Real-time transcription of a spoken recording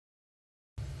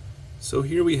So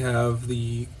here we have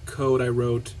the code I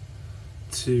wrote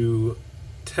to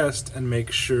test and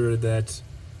make sure that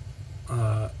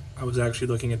I was actually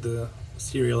looking at the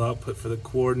serial output for the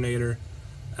coordinator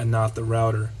and not the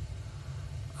router.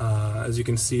 As you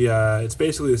can see, it's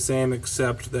basically the same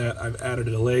except that I've added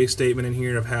a delay statement in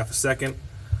here of half a second.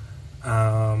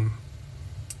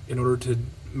 In order to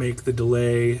make the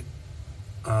delay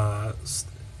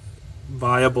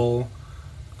viable,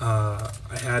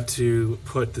 I had to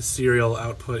put the serial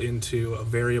output into a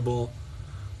variable,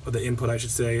 or the input I should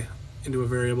say, into a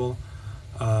variable,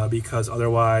 because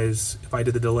otherwise if I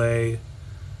did the delay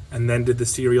and then did the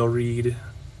serial read,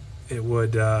 it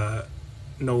would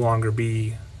no longer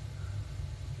be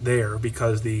there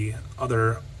because the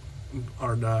other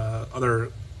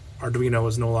Arduino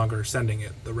is no longer sending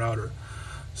it, the router.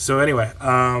 So anyway,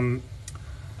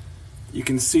 you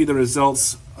can see the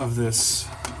results of this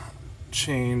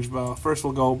change. Well, first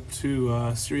we'll go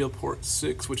to serial port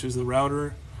 6, which is the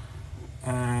router,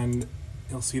 and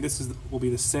you'll see this will be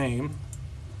the same.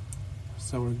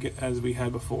 So we'll get as we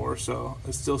had before. So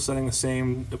it's still setting the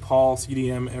same DePaul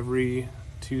CDM every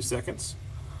 2 seconds.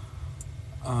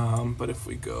 But if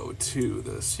we go to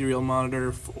the serial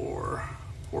monitor for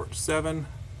port 7,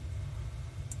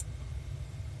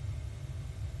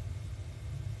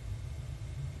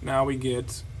 now we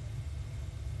get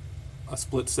a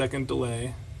split-second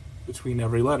delay between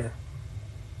every letter.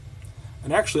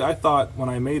 And actually, I thought when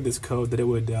I made this code that it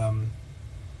would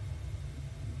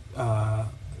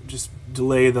just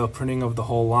delay the printing of the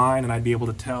whole line, and I'd be able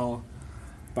to tell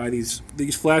by these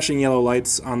flashing yellow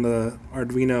lights on the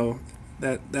Arduino,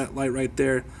 that light right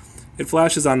there, it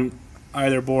flashes on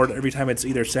either board every time it's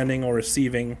either sending or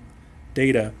receiving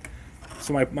data.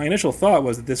 So my initial thought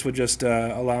was that this would just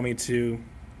allow me to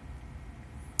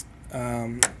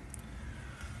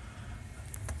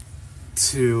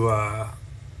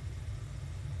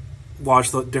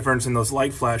watch the difference in those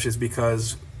light flashes,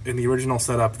 because in the original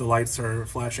setup the lights are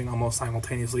flashing almost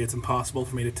simultaneously. It's impossible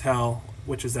for me to tell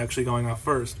which is actually going off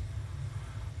first.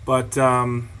 But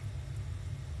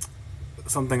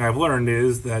something I've learned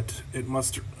is that it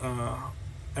must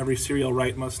every serial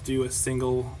write must do a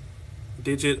single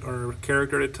digit or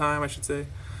character at a time, I should say.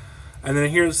 And then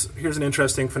here's an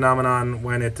interesting phenomenon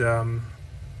when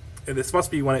this must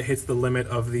be when it hits the limit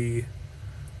of the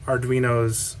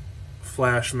Arduino's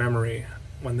flash memory,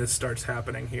 when this starts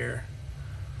happening here.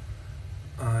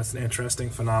 It's an interesting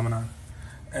phenomenon.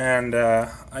 And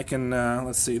I can,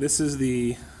 let's see, this is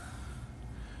the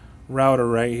router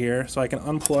right here, so I can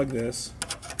unplug this.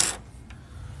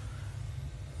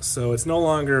 So it's no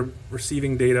longer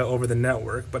receiving data over the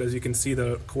network, but as you can see,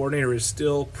 the coordinator is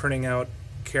still printing out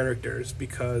characters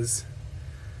because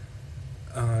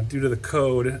due to the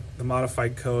code, the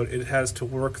modified code, it has to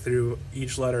work through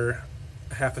each letter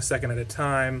half a second at a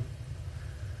time,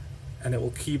 and it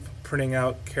will keep printing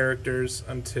out characters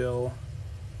until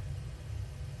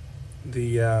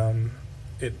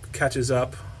it catches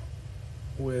up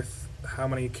with how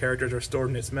many characters are stored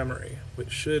in its memory,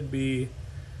 which should be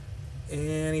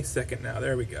any second now.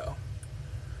 There we go.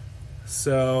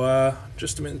 So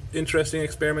just an interesting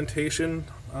experimentation,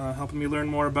 helping me learn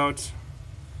more about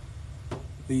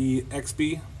the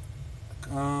Xbee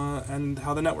and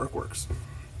how the network works.